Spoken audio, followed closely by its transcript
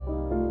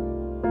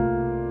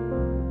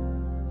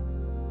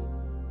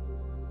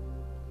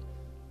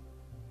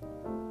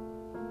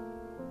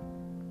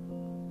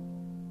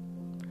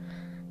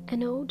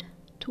An ode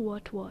to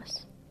what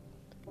was,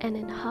 and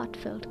in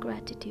heartfelt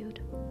gratitude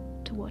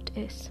to what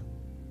is.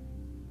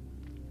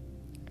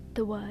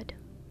 The word.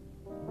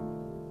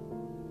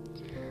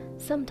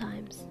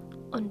 Sometimes,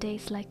 on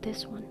days like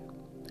this one,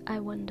 I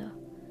wonder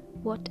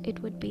what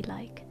it would be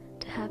like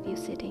to have you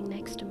sitting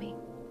next to me,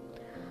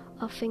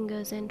 our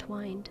fingers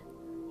entwined,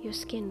 your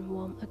skin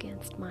warm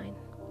against mine.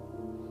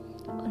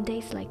 On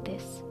days like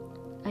this,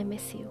 I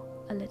miss you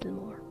a little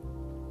more.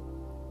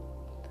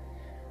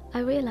 I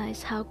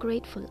realize how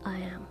grateful I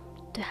am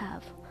to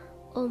have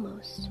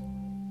almost,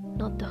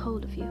 not the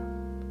whole of you,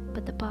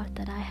 but the part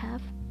that I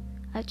have.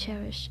 I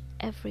cherish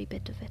every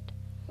bit of it,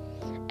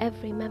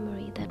 every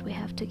memory that we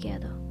have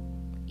together,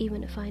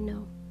 even if I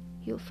know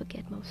you'll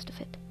forget most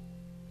of it.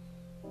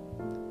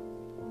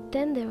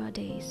 Then there are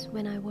days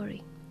when I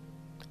worry.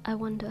 I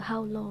wonder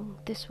how long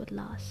this would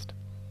last.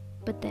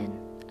 But then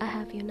I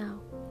have you now,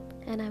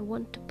 and I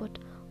want to put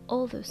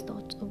all those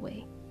thoughts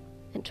away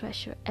and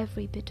treasure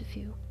every bit of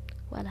you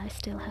while I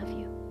still have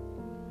you.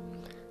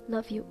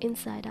 Love you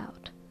inside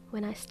out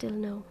when I still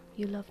know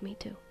you love me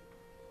too.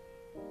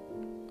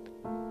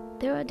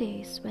 There are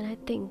days when I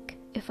think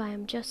if I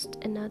am just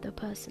another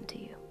person to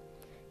you,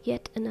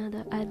 yet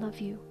another I love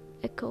you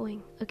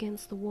echoing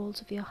against the walls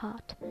of your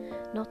heart,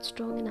 not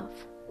strong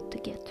enough to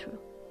get through.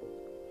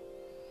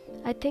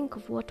 I think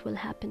of what will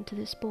happen to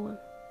this poem.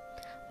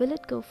 Will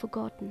it go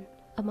forgotten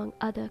among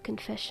other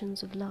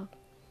confessions of love,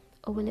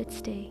 or will it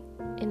stay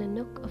in a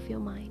nook of your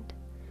mind,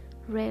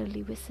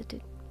 rarely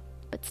visited,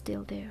 but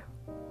still there?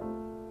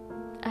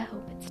 I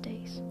hope it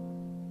stays.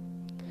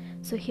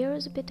 So here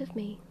is a bit of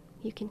me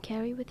you can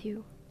carry with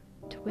you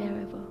to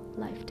wherever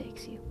life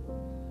takes you.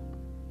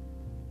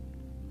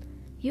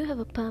 You have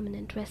a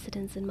permanent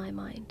residence in my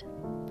mind.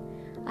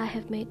 I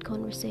have made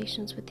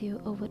conversations with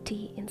you over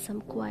tea in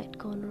some quiet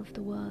corner of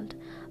the world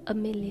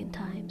 1,000,000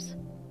 times.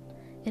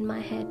 In my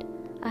head,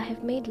 I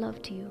have made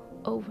love to you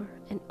over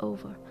and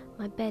over.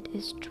 My bed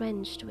is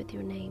drenched with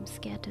your name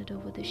scattered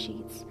over the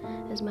sheets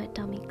as my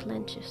tummy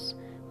clenches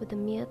with the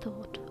mere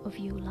thought of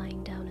you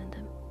lying down in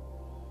them.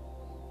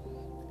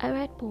 I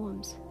write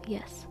poems,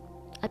 yes.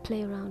 I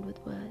play around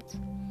with words.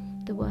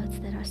 The words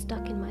that are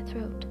stuck in my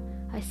throat,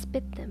 I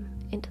spit them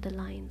into the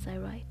lines I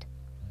write.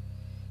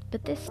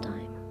 But this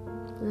time,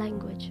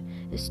 language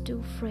is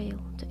too frail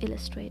to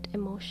illustrate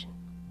emotion.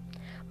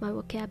 My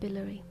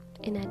vocabulary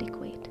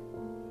inadequate.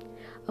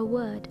 A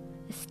word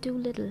is too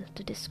little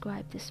to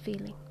describe this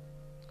feeling.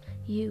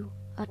 You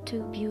are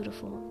too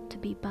beautiful to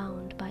be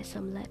bound by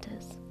some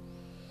letters.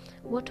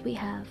 What we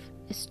have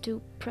is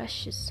too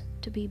precious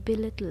to be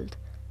belittled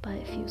by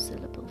a few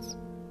syllables.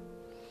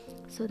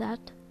 So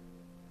that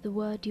the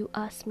word you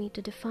ask me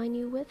to define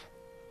you with,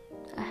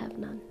 I have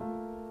none.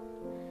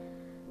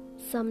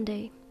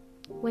 Someday,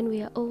 when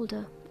we are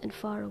older and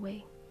far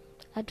away,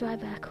 I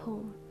drive back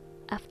home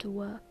after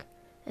work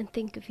and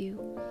think of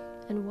you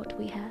and what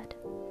we had.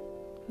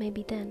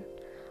 Maybe then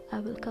I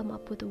will come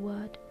up with a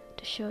word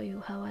to show you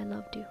how I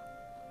loved you.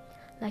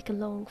 Like a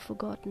long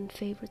forgotten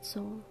favorite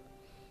song.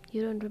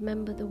 You don't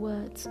remember the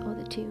words or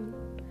the tune,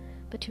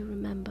 but you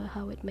remember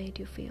how it made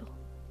you feel.